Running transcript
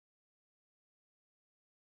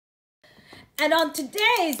And on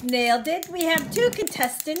today's Nailed It, we have two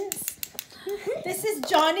contestants. This is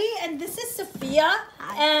Johnny and this is Sophia.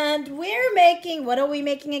 And we're making, what are we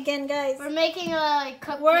making again, guys? We're making a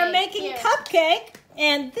cupcake. We're making cupcake.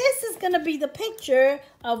 And this is going to be the picture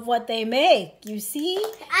of what they make. You see?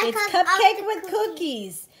 It's cupcake with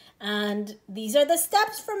cookies. And these are the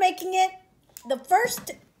steps for making it. The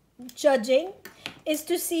first judging is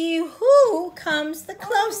to see who comes the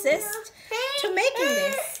closest to making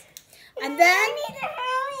this. And then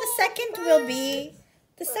the second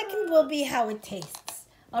will be how it tastes.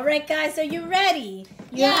 All right, guys, are you ready?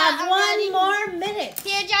 You have one more minute.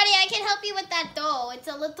 Here, Johnny, I can help you with that dough. It's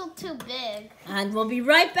a little too big. And we'll be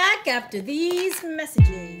right back after these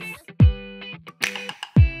messages.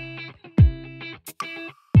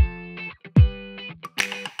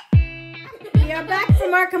 We are back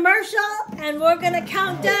from our commercial, and we're going to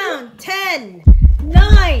count down. 10,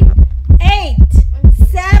 9, 8,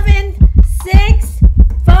 7, 6,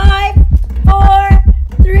 5, 4,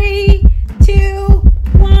 3, 2,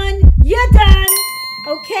 1. You're done.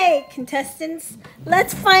 Okay, contestants,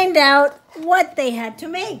 let's find out what they had to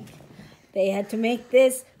make. They had to make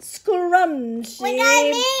this scrumptious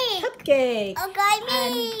cupcake. Okay,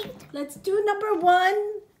 and let's do number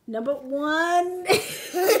one. Number one. Wait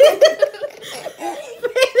a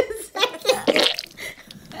second.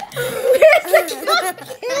 Where's the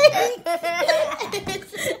cupcake?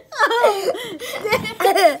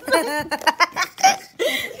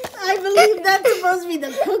 I believe that's supposed to be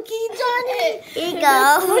the cookie, Johnny. Here you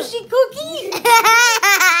go. The mushy cookie.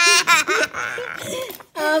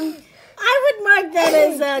 I would mark that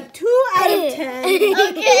as a 2 out of 10.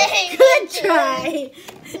 Okay. Good try.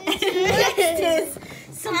 And next is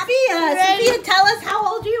Sophia. Sophia, tell us how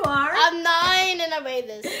old you are. I'm 9 and I weigh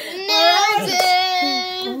this.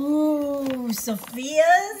 Right. Ooh,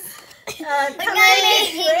 Sophia's. What am I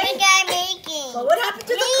making? But what happened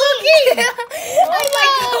to the cookie? Oh my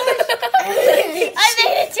gosh. I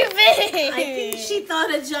made it too big. I think she thought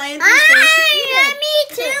a giant was going to eat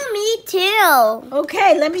it. Me too.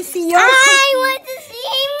 Okay, let me see your cookie. I want to see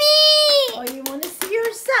me. Oh, you want to see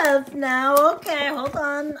yourself now? Okay, hold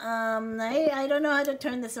on. I don't know how to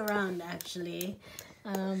turn this around, actually.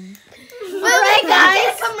 All right,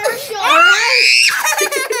 guys. Commercial. All right.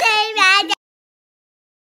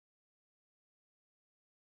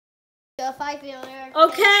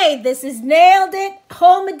 Okay, this is Nailed It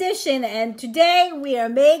Home Edition, and today we are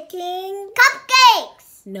making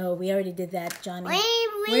Cupcakes. No, we already did that, Johnny.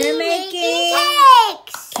 We're making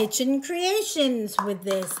cakes. kitchen creations with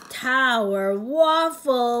this tower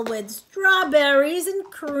waffle with strawberries and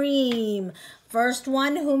cream. First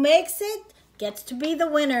one who makes it gets to be the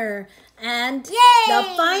winner, and the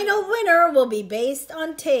final winner will be based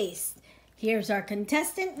on taste. Here's our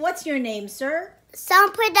contestant. What's your name, sir?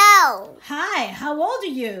 Sophia. Hi, how old are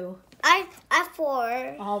you? I'm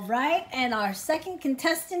 4. All right, and our second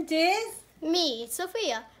contestant is? Me,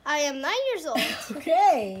 Sophia. I am 9 years old.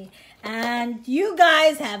 Okay, and you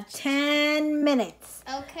guys have 10 minutes.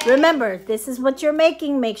 Okay. Remember, this is what you're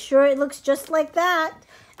making. Make sure it looks just like that.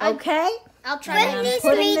 Okay? I'll try. You need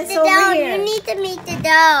to meet the dough. You need to meet the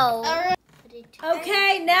dough. All right.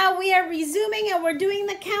 Okay, now we are resuming and we're doing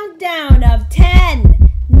the countdown of 10,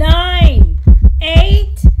 9,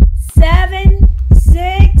 8, 7,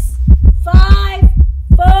 6, 5,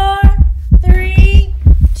 4, 3,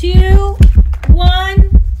 2,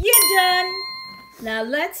 1. You're done. Now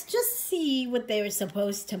let's just see what they were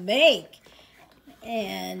supposed to make.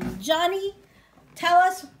 And Johnny, tell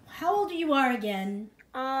us how old you are again.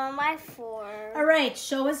 I'm 4. All right,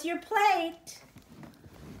 show us your plate.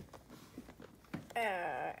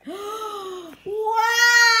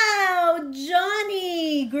 Wow,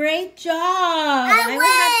 Johnny, great job. I would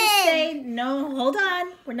have to say, no, hold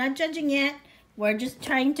on. We're not judging yet. We're just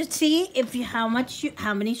trying to see if how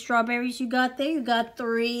many strawberries you got there. You got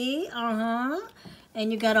 3.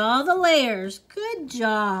 And you got all the layers. Good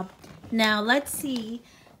job. Now let's see.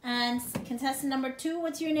 And contestant number 2,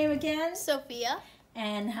 what's your name again? Sophia.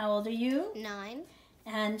 And how old are you? 9.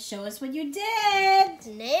 And show us what you did.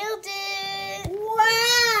 Nailed it.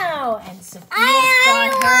 Wow. And Sophia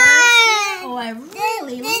got hers. Oh, I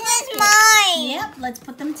really like it. This is mine. Yep, let's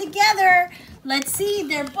put them together. Let's see,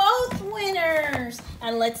 they're both winners.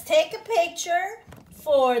 And let's take a picture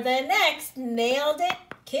for the next Nailed It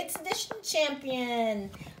Kids Edition champion.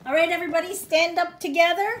 All right, everybody, stand up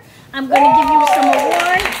together. I'm going to give you some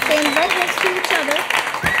awards. Stand right next to each other.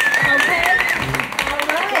 Okay? All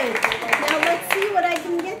right. Now let's see what I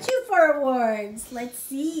can get you for awards. Let's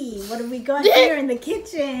see. What have we got here in the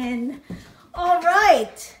kitchen? All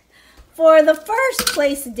right. For the first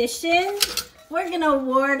place edition, we're going to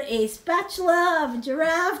award a spatula of a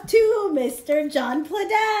giraffe to Mr. John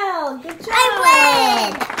Pladell. Good job. I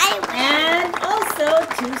win. And also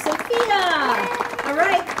to Sophia. All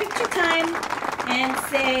right, picture time. And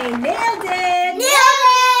say, nailed it. Nailed